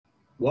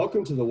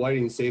Welcome to the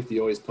Whiting Safety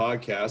Always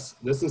podcast.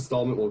 This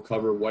installment will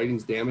cover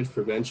Whiting's damage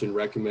prevention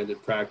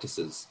recommended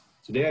practices.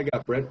 Today I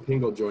got Brent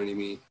Pingle joining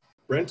me.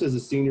 Brent is a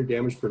senior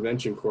damage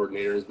prevention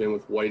coordinator and has been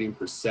with Whiting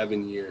for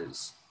 7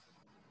 years.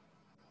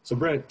 So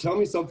Brent, tell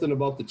me something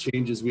about the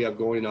changes we have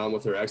going on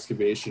with our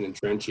excavation and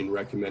trenching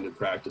recommended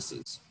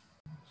practices.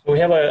 So we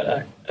have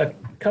a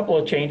couple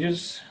of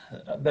changes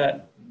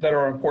that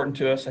are important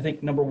to us. I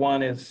think number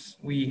one is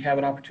we have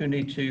an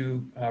opportunity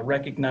to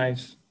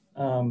recognize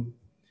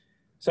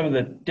some of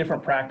the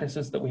different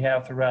practices that we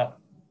have throughout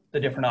the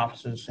different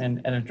offices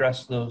and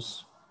address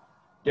those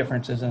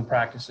differences in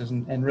practices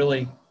and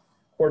really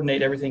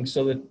coordinate everything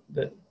so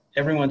that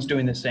everyone's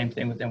doing the same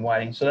thing within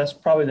Whiting. So that's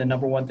probably the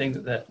number one thing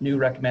that the new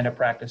recommended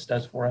practice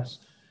does for us.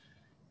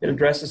 It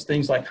addresses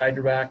things like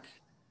hydrovac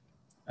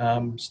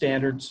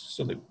standards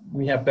so that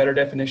we have better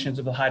definitions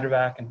of the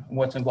hydrovac and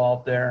what's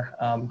involved there,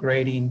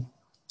 grading,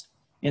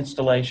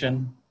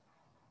 installation.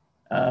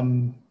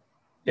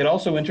 It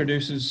also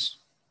introduces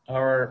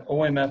our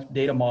OMF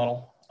data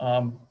model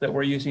that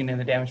we're using in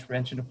the damage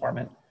prevention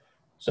department.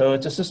 So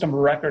it's a system of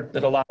record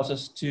that allows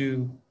us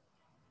to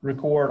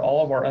record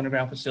all of our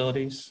underground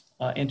facilities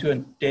into a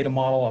data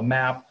model, a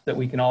map that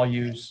we can all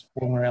use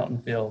when we're out in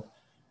the field.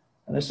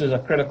 And this is a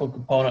critical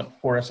component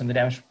for us in the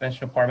damage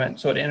prevention department.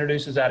 So it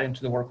introduces that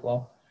into the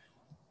workflow.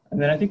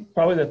 And then I think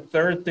probably the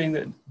third thing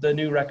that the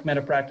new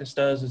recommended practice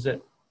does is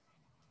it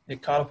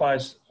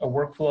codifies a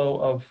workflow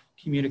of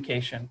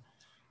communication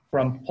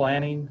from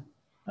planning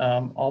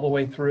all the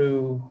way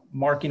through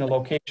marking a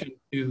location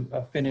to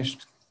a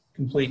finished,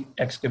 complete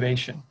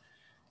excavation.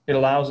 It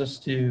allows us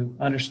to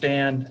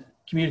understand,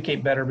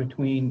 communicate better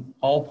between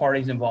all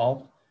parties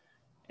involved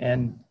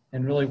and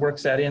really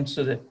works that in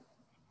so that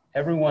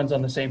everyone's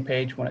on the same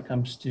page when it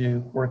comes to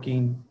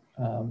working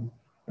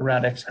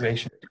around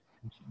excavation.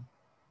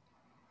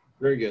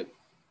 Very good.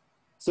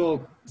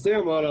 So say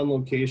I'm out on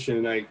location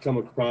and I come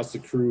across a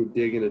crew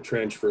digging a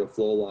trench for a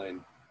flow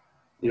line.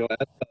 You know,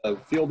 as a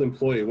field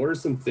employee, what are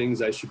some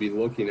things I should be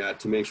looking at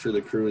to make sure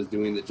the crew is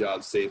doing the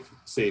job safely?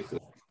 Basically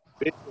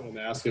what I'm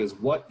asking is,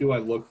 what do I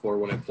look for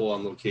when I pull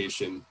on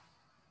location,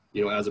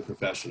 you know, as a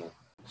professional?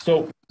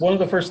 So one of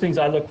the first things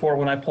I look for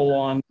when I pull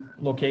on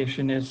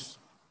location is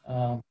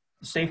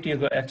safety of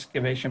the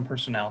excavation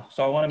personnel.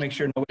 So I want to make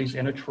sure nobody's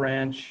in a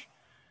trench.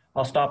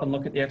 I'll stop and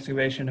look at the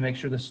excavation to make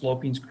sure the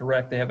sloping's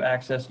correct. They have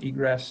access,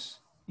 egress,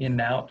 in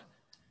and out.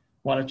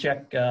 Want to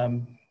check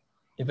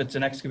if it's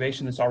an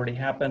excavation that's already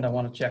happened. I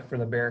want to check for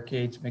the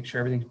barricades, make sure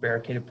everything's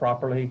barricaded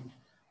properly.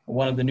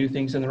 One of the new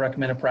things in the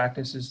recommended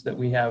practice is that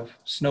we have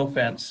snow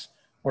fence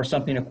or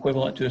something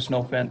equivalent to a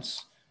snow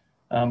fence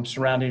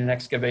surrounding an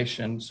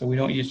excavation. So we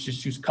don't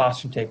just use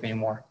caution tape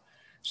anymore.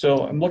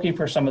 So I'm looking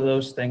for some of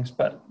those things,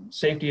 but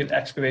safety of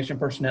excavation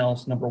personnel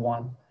is number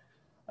one.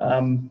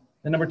 And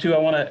number two, I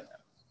want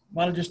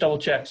to just double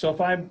check. So if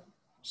I'm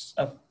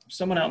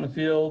someone out in the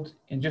field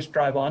and just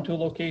drive onto a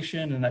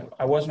location and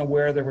I wasn't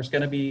aware there was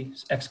going to be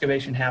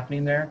excavation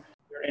happening there,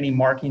 are any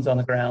markings on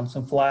the ground,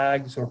 some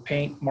flags or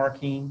paint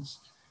markings,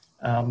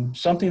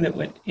 something that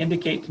would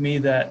indicate to me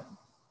that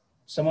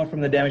someone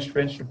from the damage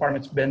prevention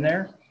department's been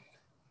there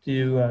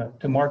to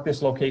mark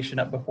this location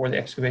up before the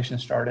excavation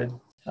started.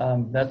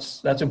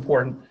 That's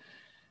important.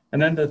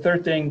 And then the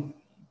third thing,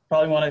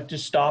 probably want to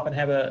just stop and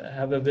have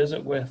a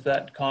visit with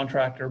that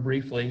contractor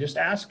briefly. Just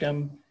ask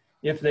them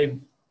if they've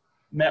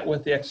met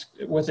with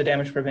the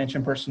damage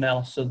prevention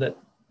personnel so that,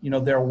 you know,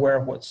 they're aware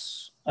of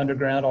what's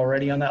underground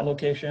already on that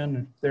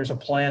location. If there's a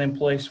plan in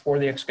place for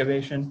the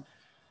excavation.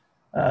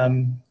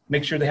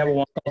 Make sure they have a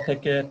one-call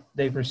ticket.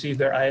 They've received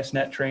their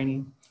ISNet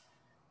training.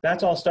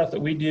 That's all stuff that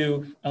we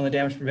do on the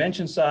damage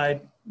prevention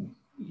side.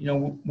 You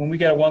know, when we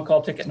get a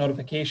one-call ticket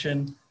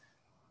notification,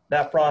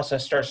 that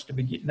process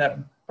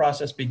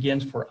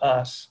begins for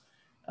us.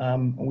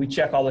 We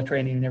check all the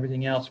training and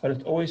everything else, but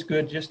it's always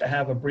good just to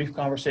have a brief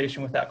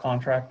conversation with that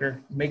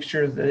contractor, make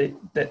sure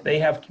that they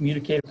have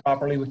communicated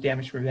properly with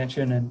damage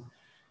prevention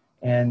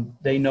and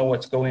they know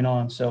what's going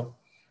on. So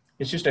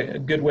it's just a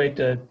good way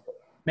to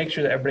make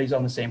sure that everybody's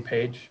on the same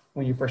page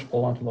when you first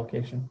pull onto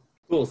location.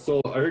 Cool. So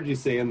I heard you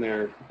say in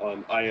there,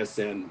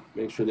 ISN,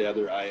 make sure they have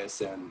their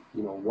ISN.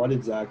 You know, what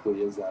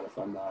exactly is that if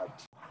I'm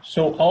not?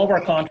 So all of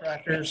our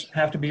contractors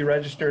have to be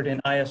registered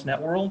in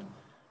ISNet World,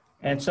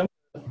 and some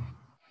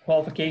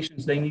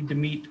qualifications they need to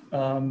meet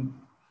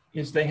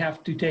is they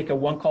have to take a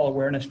one-call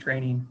awareness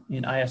training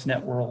in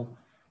ISNet World,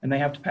 and they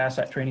have to pass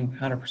that training with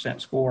 100%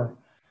 score.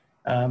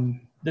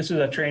 This is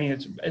a training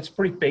it's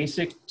pretty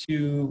basic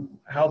to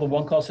how the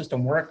one-call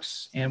system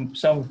works and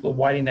some of the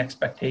Whiting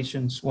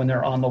expectations when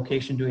they're on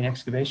location doing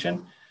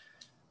excavation.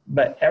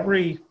 But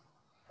every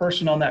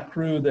person on that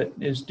crew that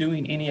is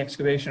doing any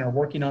excavation or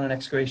working on an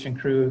excavation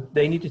crew,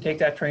 they need to take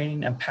that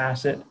training and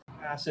pass it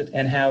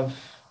and have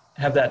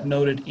that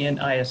noted in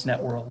ISNet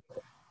World.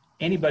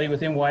 Anybody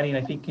within Whiting,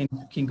 I think,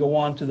 can go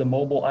on to the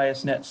mobile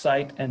ISNet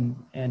site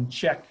and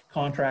check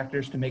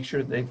contractors to make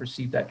sure that they've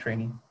received that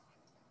training.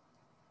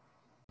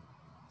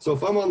 So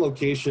if I'm on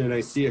location and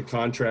I see a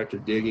contractor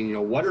digging, you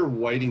know, what are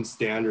Whiting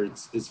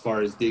standards as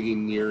far as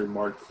digging near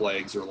marked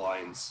flags or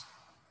lines?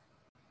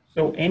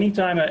 So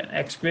anytime an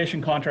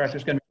excavation contractor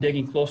is going to be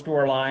digging close to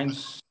our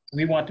lines,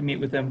 we want to meet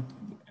with them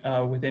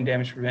within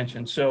damage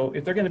prevention. So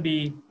if they're going to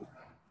be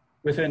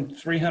within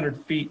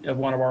 300 feet of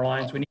one of our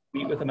lines, we need to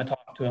meet with them and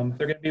talk to them. If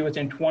they're going to be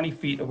within 20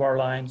 feet of our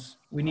lines,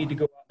 we need to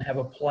go out and have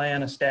a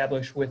plan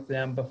established with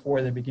them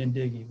before they begin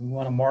digging. We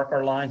want to mark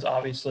our lines,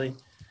 obviously.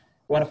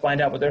 We want to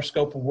find out what their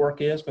scope of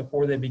work is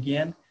before they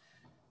begin.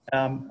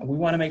 We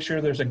want to make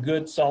sure there's a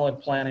good, solid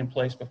plan in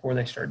place before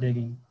they start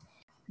digging.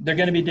 They're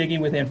going to be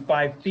digging within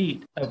 5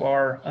 feet of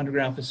our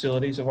underground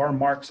facilities, of our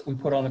marks that we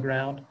put on the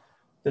ground.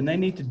 Then they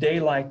need to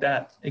daylight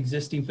that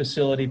existing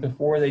facility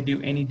before they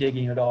do any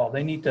digging at all.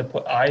 They need to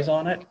put eyes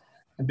on it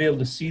and be able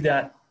to see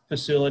that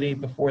facility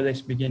before they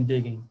begin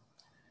digging.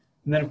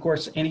 And then, of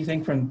course,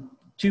 anything from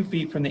 2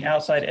 feet from the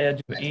outside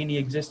edge of any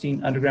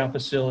existing underground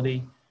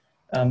facility,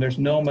 there's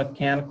no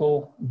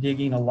mechanical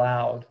digging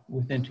allowed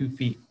within 2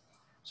 feet.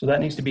 So that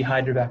needs to be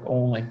hydrovac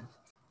only.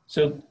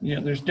 So, you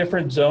know, there's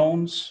different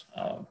zones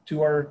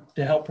to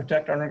help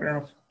protect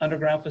our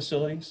underground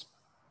facilities.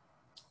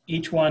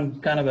 Each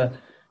one kind of a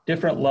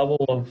different level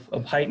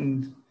of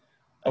heightened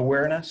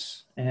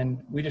awareness.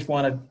 And we just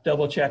want to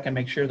double check and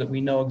make sure that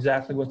we know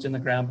exactly what's in the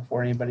ground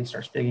before anybody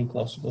starts digging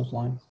close to those lines.